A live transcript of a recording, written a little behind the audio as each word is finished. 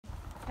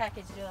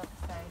package deal,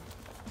 so. Okay.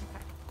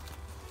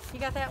 You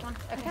got that one?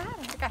 Okay. I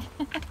got it.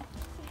 Okay.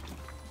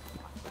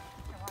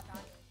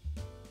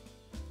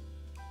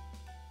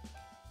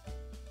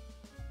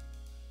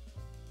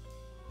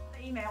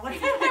 Email it.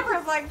 I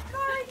was like,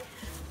 sorry,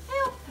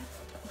 help.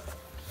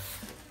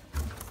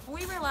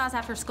 We realized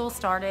after school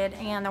started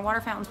and the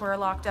water fountains were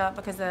locked up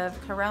because of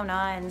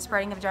corona and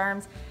spreading of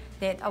germs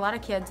that a lot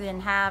of kids didn't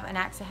have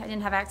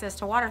access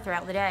to water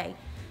throughout the day.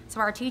 So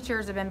our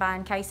teachers have been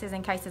buying cases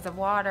and cases of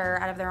water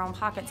out of their own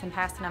pockets and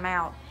passing them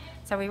out.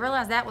 So we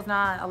realized that was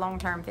not a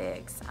long-term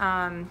fix.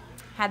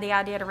 Had the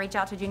idea to reach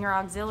out to Junior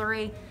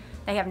Auxiliary.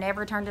 They have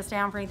never turned us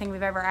down for anything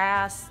we've ever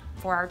asked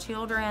for our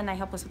children. They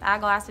help us with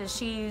eyeglasses,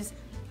 shoes,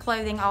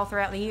 clothing all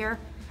throughout the year.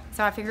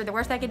 So I figured the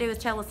worst they could do is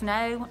tell us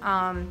no.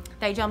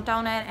 They jumped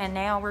on it, and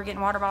now we're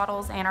getting water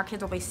bottles, and our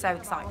kids will be so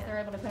excited. They're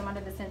able to put them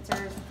under the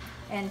sensors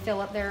and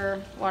fill up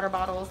their water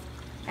bottles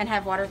and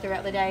have water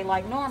throughout the day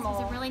like normal.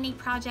 This is a really neat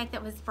project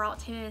that was brought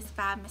to us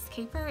by Miss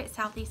Cooper at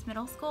Southeast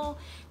Middle School.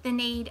 The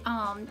need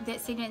that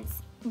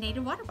students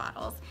needed water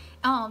bottles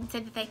so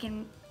that they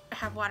can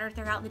have water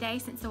throughout the day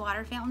since the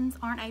water fountains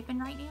aren't open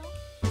right now.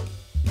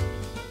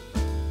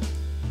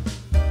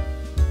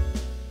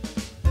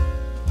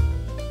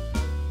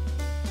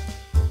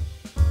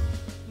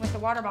 With the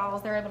water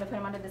bottles, they're able to put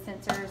them under the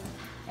sensors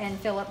and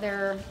fill up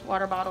their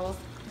water bottles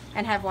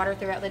and have water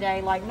throughout the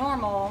day like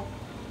normal,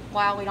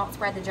 while we don't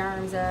spread the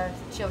germs of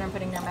children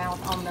putting their mouth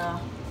on the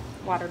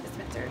water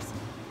dispensers.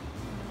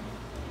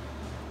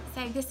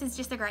 So this is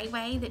just a great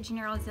way that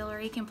Junior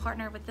Auxiliary can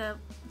partner with the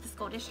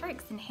school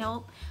districts and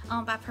help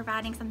by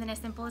providing something as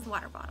simple as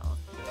water bottles.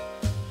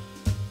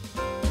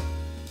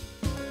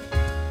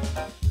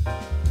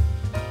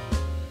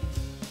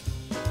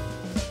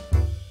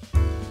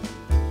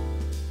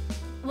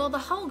 Well, the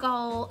whole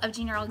goal of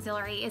Junior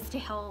Auxiliary is to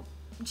help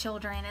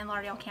children in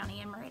Lauderdale County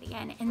and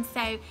Meridian, and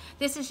so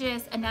this is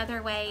just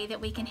another way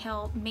that we can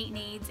help meet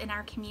needs in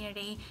our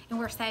community, and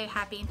we're so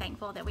happy and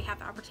thankful that we have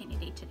the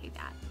opportunity to do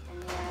that.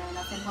 And then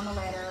I send home a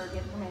letter,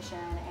 give permission,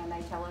 and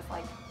they tell us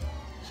like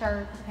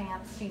shirt,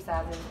 pants, shoe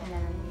sizes, and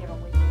then give a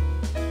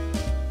week.